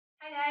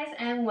Guys,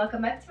 and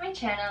welcome back to my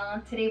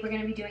channel. Today we're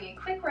going to be doing a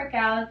quick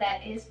workout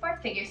that is for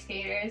figure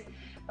skaters,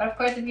 but of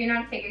course if you're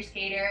not a figure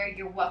skater,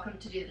 you're welcome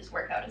to do this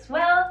workout as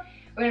well.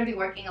 We're going to be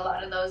working a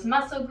lot of those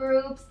muscle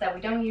groups that we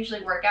don't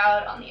usually work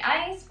out on the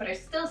ice but are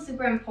still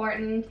super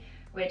important,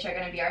 which are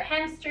going to be our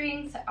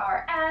hamstrings,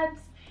 our abs,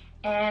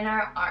 and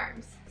our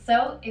arms.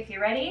 So if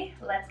you're ready,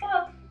 let's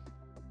go!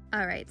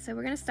 Alright, so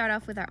we're going to start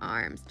off with our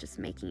arms, just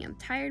making them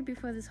tired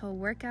before this whole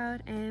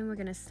workout, and we're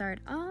going to start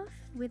off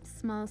with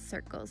small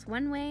circles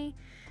one way,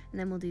 and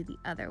then we'll do the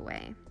other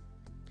way.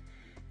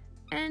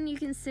 And you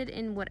can sit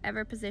in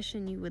whatever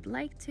position you would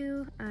like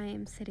to. I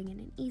am sitting in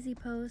an easy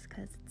pose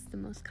because it's the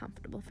most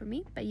comfortable for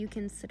me, but you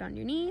can sit on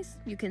your knees,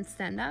 you can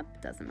stand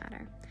up, doesn't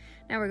matter.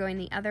 Now we're going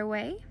the other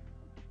way.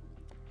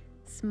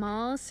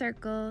 Small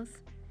circles.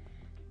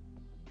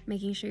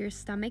 Making sure your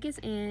stomach is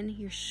in,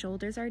 your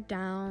shoulders are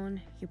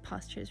down, your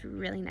posture is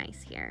really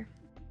nice here.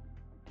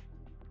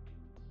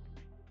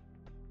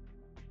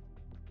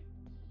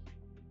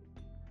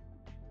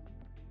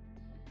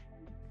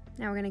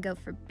 Now we're going to go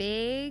for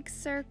big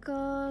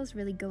circles,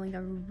 really going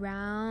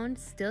around,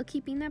 still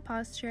keeping that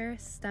posture,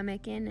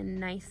 stomach in and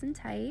nice and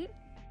tight.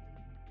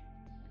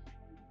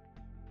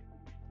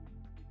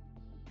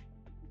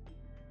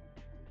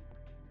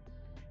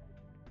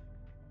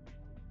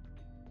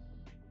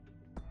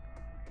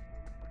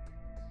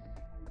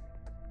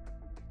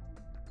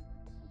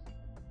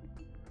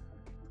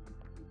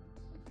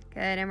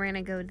 Good, and we're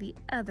gonna go the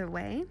other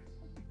way.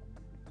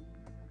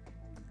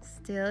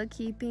 Still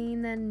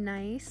keeping the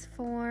nice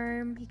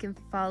form. You can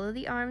follow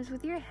the arms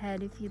with your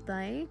head if you'd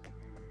like.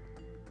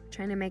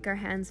 Trying to make our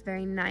hands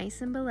very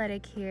nice and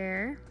balletic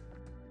here.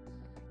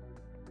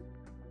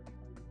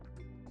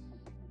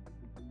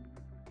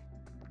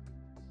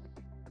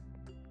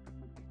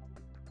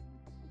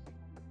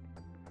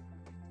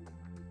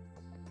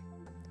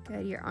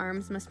 Good, your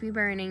arms must be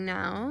burning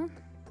now.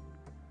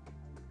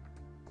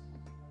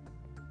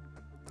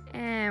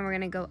 And we're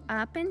gonna go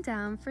up and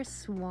down for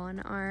swan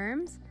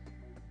arms.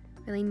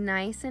 Really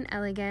nice and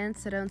elegant,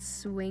 so don't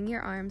swing your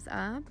arms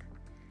up.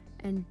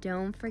 And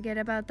don't forget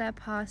about that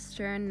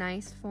posture,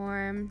 nice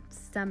form,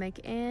 stomach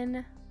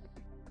in.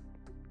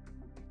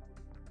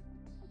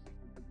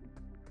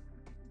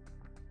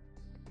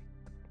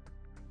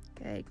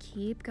 Good,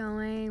 keep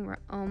going. We're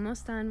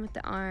almost done with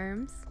the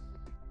arms.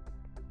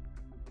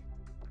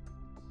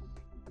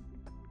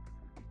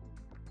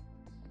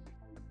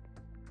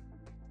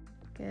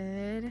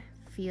 Good.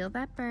 Feel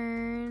that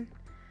burn.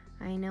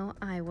 I know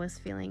I was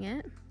feeling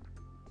it.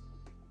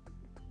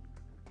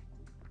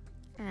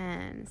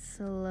 And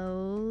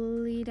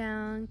slowly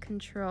down,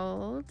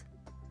 controlled.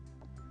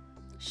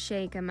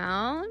 Shake them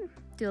out.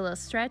 Do a little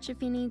stretch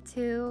if you need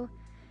to.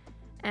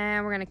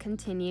 And we're going to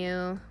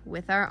continue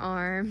with our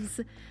arms,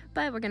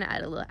 but we're going to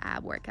add a little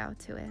ab workout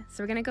to it.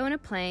 So we're going to go in a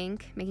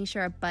plank, making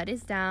sure our butt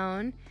is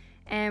down.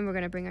 And we're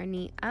going to bring our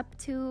knee up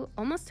to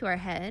almost to our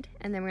head.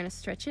 And then we're going to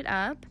stretch it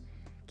up,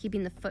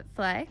 keeping the foot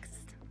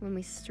flexed when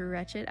we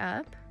stretch it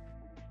up.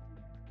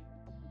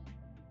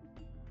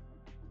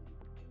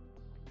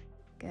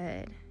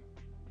 Good.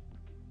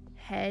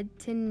 Head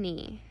to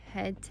knee,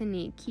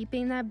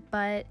 keeping that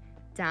butt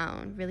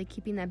down, really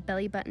keeping that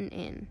belly button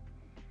in.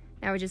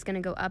 Now we're just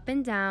gonna go up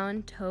and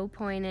down, toe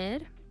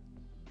pointed,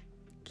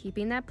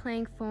 keeping that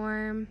plank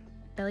form,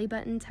 belly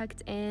button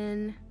tucked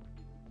in,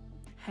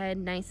 head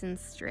nice and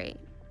straight.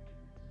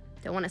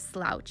 Don't wanna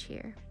slouch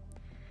here.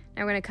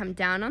 Now we're gonna come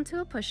down onto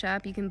a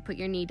push-up. You can put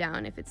your knee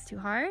down if it's too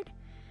hard.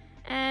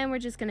 And we're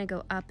just gonna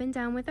go up and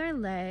down with our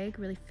leg,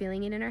 really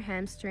feeling it in our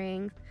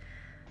hamstrings.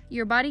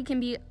 Your body can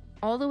be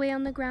all the way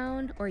on the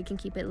ground, or you can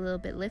keep it a little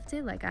bit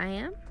lifted like I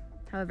am,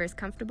 however is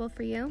comfortable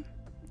for you.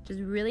 Just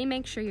really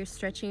make sure you're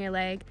stretching your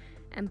leg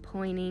and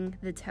pointing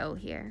the toe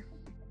here.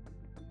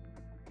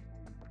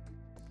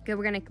 Good,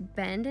 we're gonna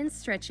bend and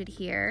stretch it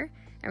here,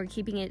 and we're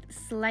keeping it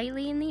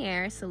slightly in the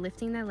air, so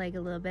lifting that leg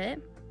a little bit.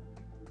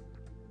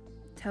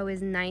 Toe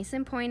is nice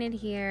and pointed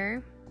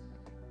here.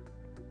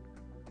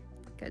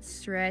 Good,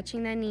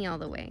 stretching that knee all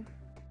the way.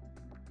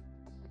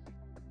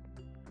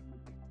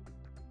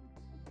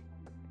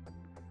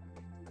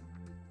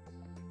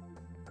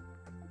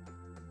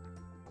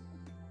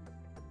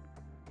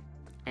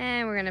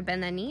 And we're gonna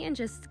bend that knee and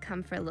just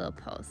come for little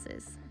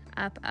pulses.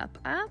 Up, up,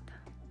 up.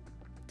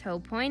 Toe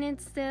pointed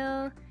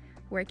still,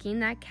 working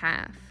that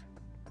calf.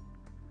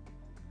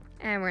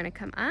 And we're gonna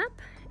come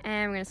up,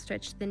 and we're gonna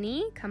stretch the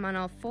knee, come on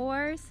all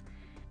fours,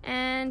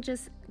 and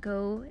just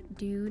go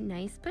do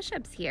nice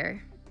push-ups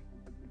here.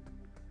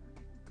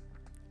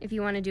 If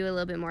you want to do a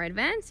little bit more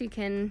advanced, you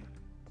can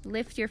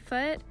lift your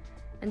foot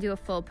and do a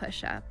full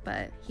push-up,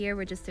 but here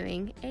we're just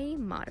doing a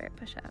moderate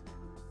push-up.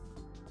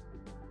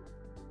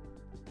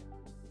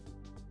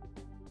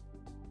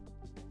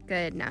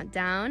 Good, now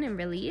down and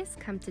release,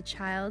 come to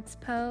child's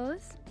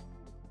pose.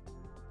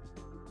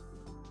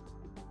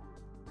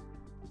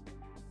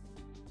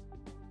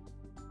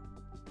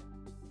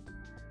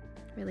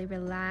 Really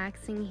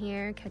relaxing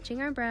here, catching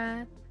our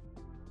breath.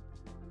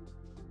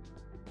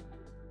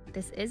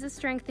 This is a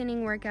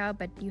strengthening workout,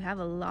 but you have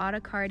a lot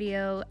of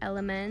cardio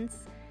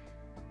elements.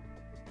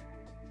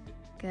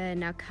 Good,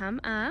 now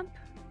come up.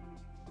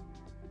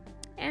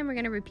 And we're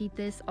gonna repeat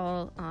this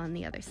all on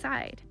the other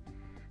side.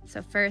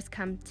 So first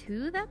come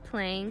to that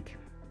plank,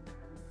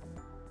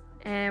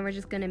 and we're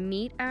just gonna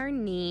meet our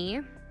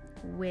knee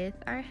with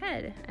our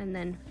head, and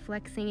then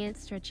flexing it,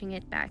 stretching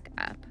it back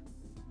up.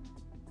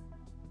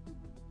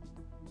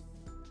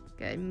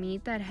 Good,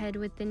 meet that head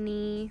with the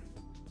knee.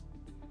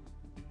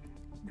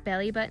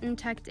 Belly button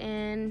tucked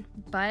in,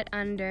 butt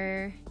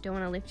under. Don't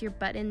wanna lift your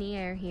butt in the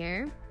air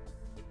here.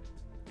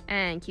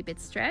 And keep it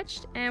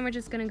stretched, and we're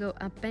just gonna go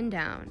up and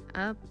down,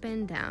 up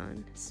and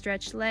down.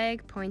 Stretch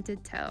leg,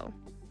 pointed toe.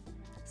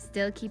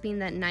 Still keeping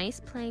that nice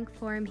plank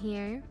form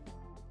here.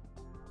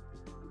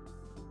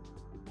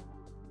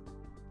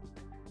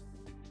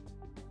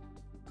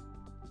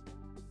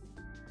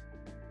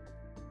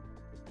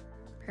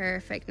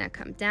 Perfect, now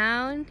come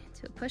down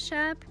to a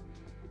push-up,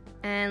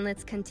 and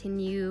let's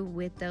continue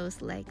with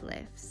those leg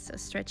lifts. So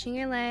stretching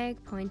your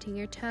leg, pointing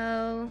your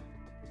toe.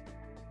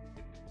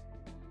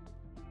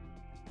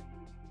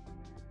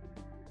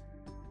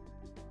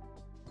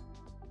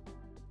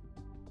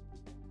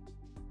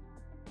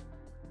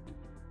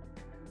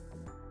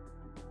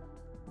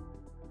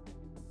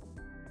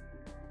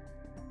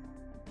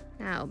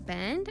 Now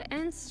bend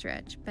and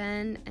stretch,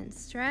 bend and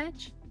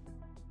stretch.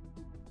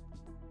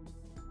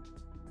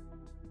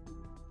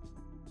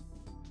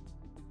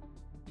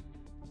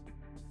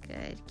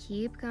 Good,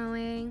 keep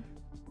going.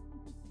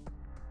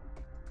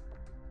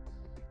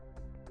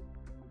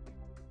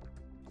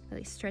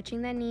 Really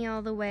stretching that knee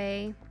all the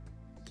way,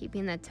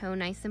 keeping that toe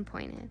nice and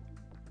pointed.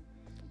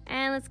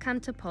 And let's come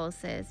to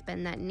pulses.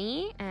 Bend that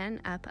knee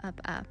and up, up,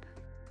 up.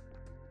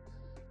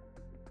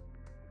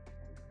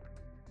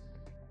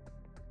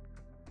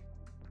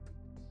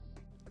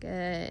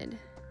 Good.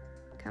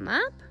 Come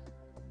up,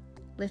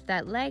 lift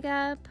that leg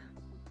up,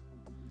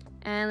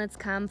 and let's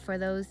come for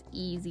those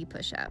easy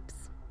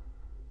push-ups.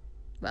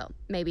 Well,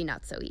 maybe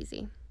not so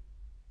easy.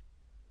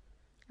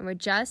 And we're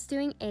just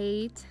doing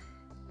 8.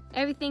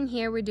 Everything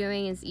here we're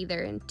doing is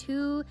either in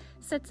 2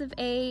 sets of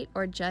 8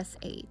 or just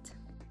 8.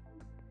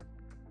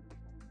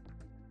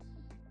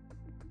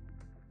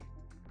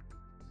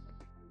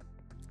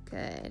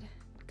 Good.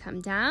 Come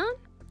down.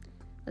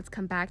 Let's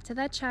come back to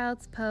that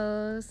child's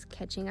pose,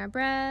 catching our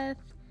breath,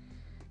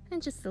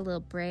 and just a little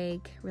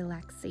break,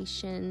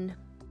 relaxation.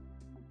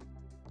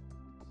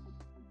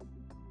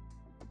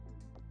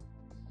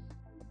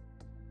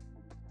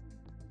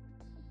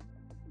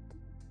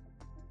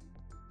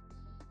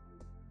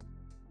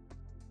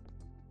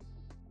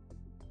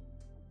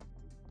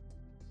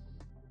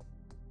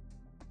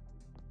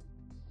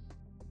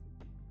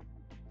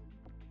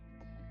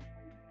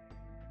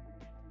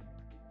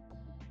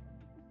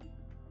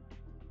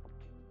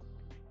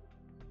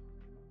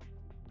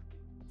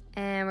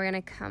 And we're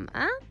gonna come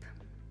up,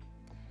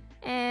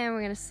 and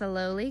we're gonna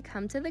slowly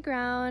come to the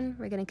ground.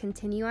 We're gonna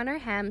continue on our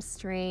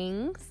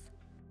hamstrings.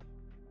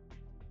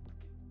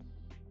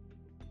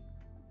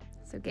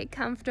 So get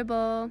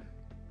comfortable.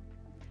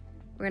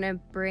 We're gonna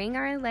bring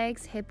our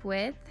legs hip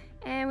width,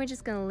 and we're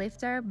just gonna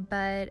lift our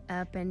butt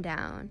up and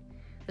down.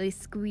 Really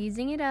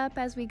squeezing it up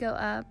as we go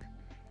up,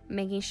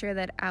 making sure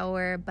that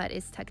our butt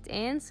is tucked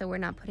in so we're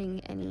not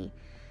putting any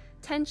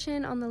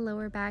tension on the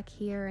lower back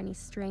here, any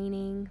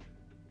straining.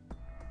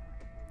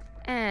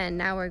 And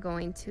now we're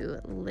going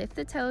to lift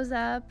the toes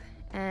up,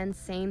 and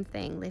same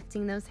thing,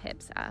 lifting those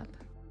hips up.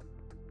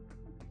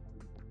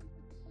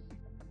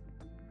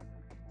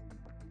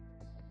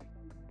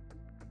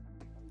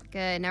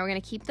 Good, now we're gonna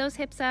keep those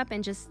hips up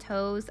and just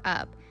toes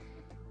up,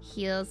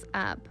 heels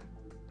up,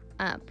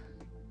 up,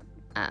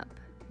 up.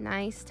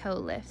 Nice toe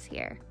lifts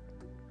here.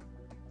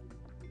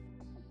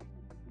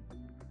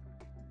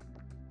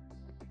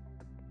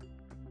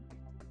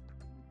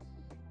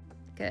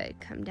 Good,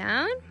 come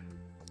down.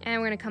 And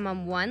we're gonna come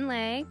on one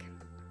leg,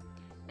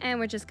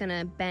 and we're just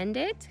gonna bend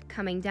it,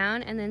 coming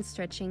down, and then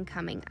stretching,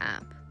 coming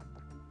up.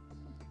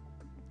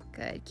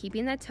 Good,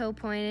 keeping that toe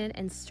pointed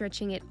and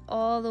stretching it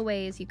all the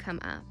way as you come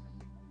up.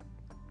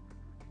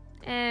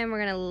 And we're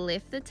gonna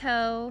lift the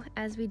toe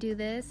as we do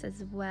this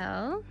as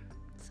well.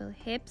 So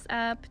hips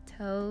up,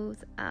 toes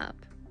up.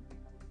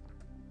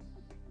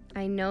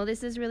 I know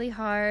this is really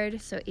hard,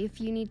 so if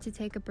you need to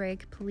take a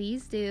break,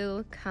 please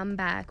do. Come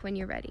back when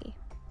you're ready.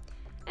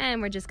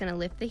 And we're just gonna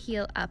lift the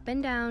heel up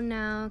and down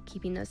now,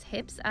 keeping those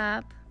hips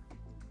up,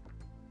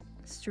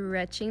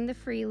 stretching the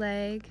free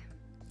leg.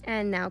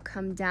 And now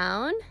come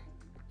down,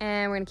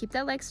 and we're gonna keep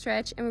that leg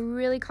stretched, and we're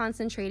really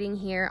concentrating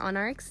here on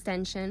our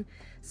extension.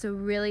 So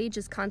really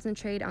just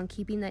concentrate on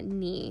keeping that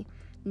knee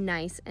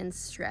nice and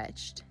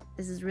stretched.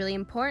 This is really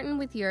important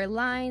with your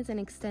lines and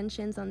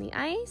extensions on the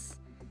ice.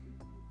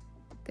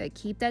 Good,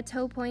 keep that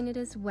toe pointed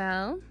as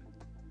well.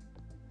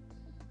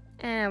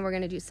 And we're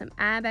gonna do some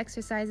ab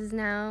exercises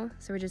now.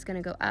 So we're just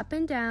gonna go up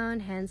and down,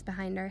 hands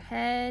behind our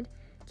head,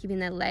 keeping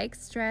that leg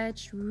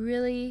stretched.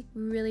 Really,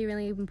 really,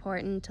 really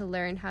important to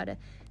learn how to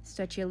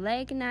stretch your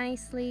leg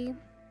nicely.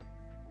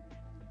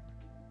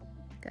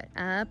 Good,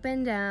 up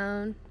and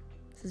down.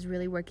 This is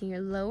really working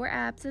your lower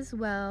abs as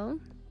well.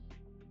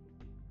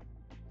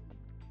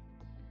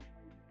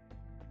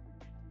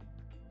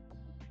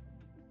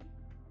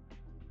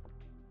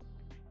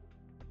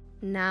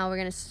 Now we're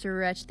gonna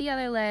stretch the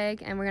other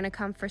leg and we're gonna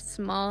come for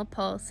small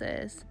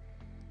pulses.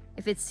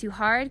 If it's too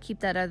hard, keep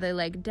that other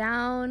leg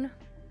down.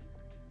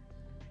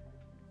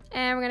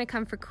 And we're gonna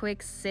come for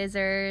quick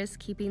scissors,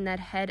 keeping that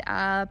head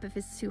up. If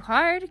it's too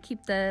hard,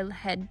 keep the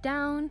head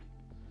down.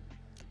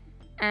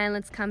 And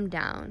let's come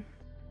down.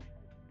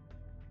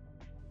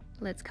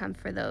 Let's come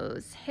for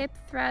those hip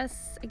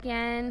thrusts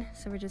again.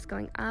 So we're just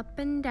going up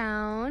and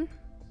down.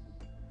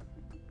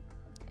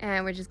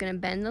 And we're just gonna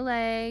bend the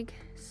leg,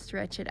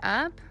 stretch it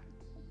up.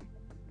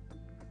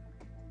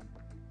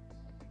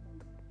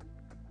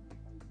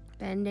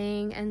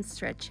 Bending and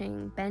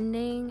stretching,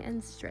 bending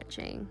and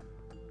stretching.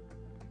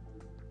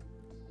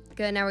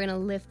 Good, now we're gonna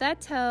lift that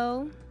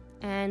toe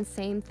and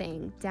same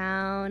thing,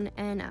 down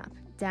and up,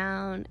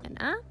 down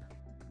and up.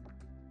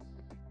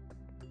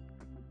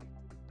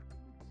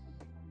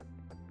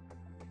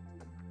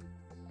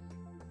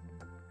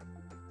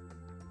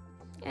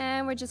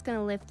 And we're just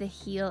gonna lift the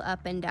heel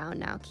up and down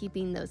now,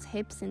 keeping those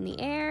hips in the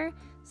air,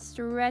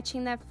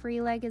 stretching that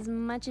free leg as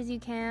much as you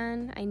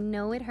can. I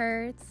know it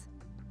hurts.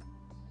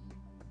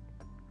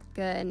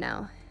 Good,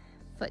 now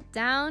foot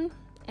down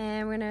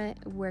and we're gonna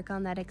work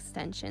on that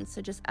extension.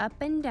 So just up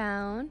and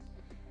down,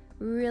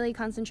 really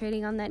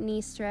concentrating on that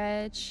knee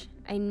stretch.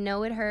 I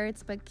know it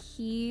hurts, but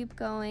keep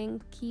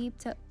going, keep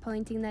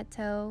pointing that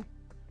toe.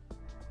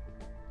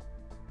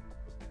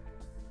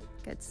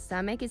 Good,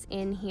 stomach is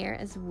in here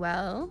as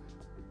well.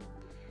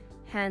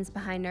 Hands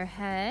behind our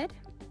head.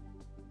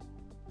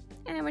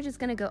 And we're just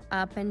gonna go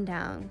up and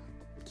down,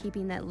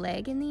 keeping that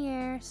leg in the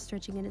air,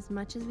 stretching it as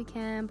much as we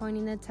can,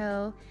 pointing the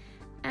toe.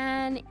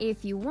 And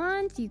if you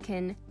want, you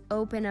can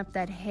open up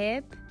that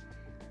hip,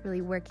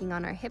 really working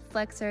on our hip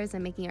flexors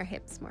and making our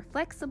hips more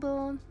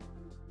flexible.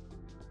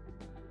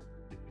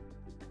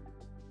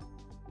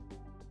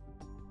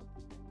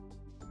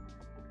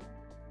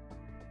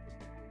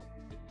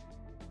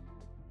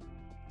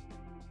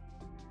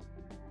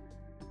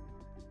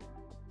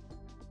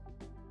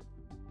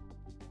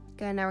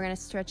 Good, now we're gonna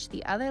stretch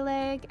the other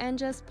leg and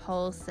just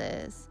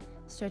pulses,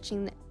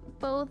 stretching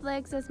both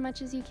legs as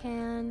much as you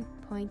can,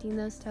 pointing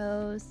those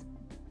toes.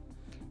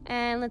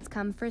 And let's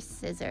come for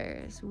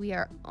scissors. We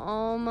are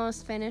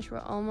almost finished, we're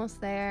almost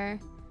there.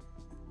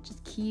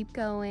 Just keep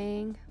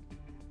going.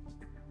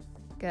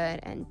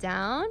 Good, and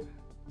down.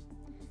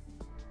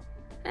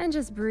 And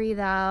just breathe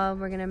out.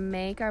 We're gonna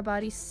make our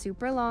body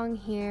super long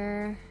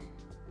here,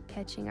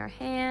 catching our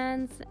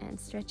hands and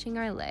stretching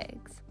our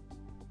legs.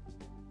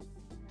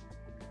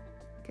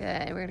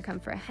 Good, we're gonna come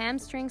for a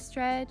hamstring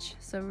stretch.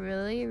 So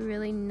really,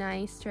 really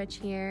nice stretch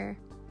here.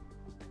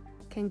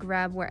 Can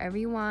grab wherever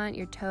you want,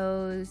 your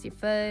toes, your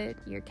foot,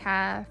 your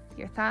calf,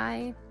 your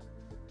thigh.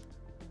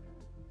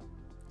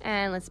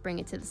 And let's bring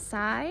it to the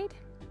side.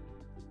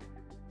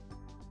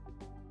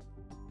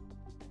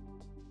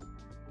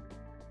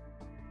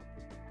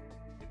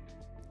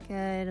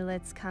 Good,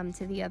 let's come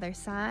to the other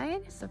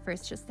side. So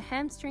first just the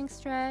hamstring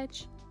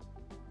stretch.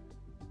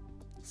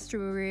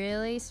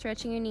 Really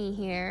stretching your knee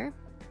here.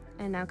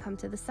 And now come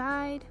to the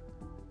side.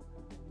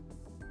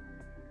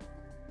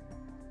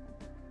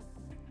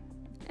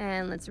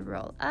 And let's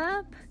roll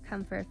up,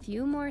 come for a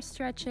few more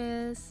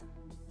stretches.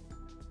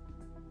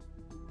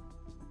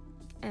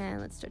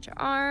 And let's stretch our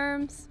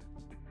arms.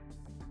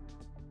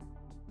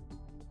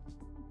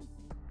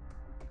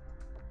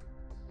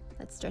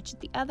 Let's stretch it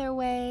the other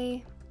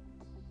way.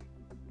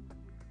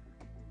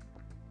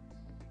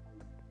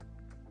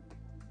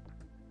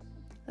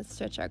 Let's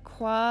stretch our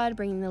quad,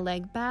 bringing the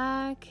leg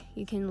back.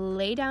 You can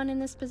lay down in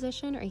this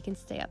position or you can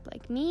stay up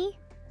like me.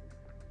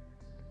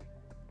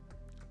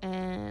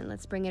 And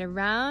let's bring it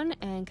around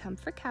and come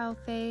for cow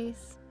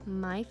face,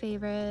 my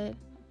favorite.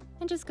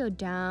 And just go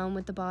down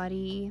with the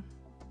body.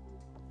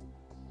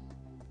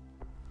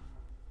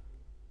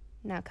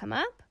 Now come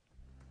up.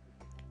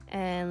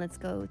 And let's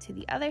go to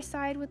the other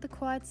side with the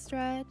quad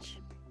stretch.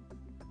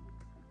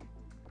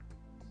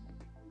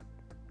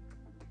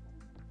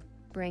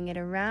 Bring it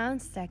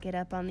around, stack it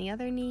up on the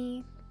other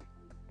knee.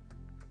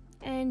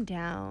 And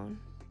down.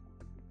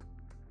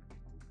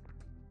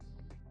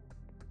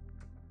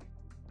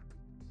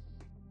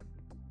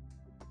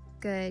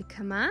 Good,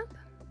 come up.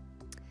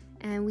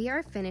 And we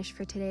are finished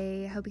for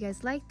today. I hope you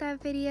guys liked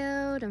that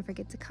video. Don't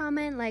forget to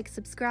comment, like,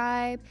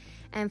 subscribe,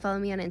 and follow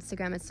me on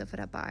Instagram at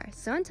SofaBar.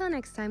 So until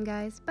next time,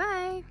 guys,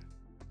 bye!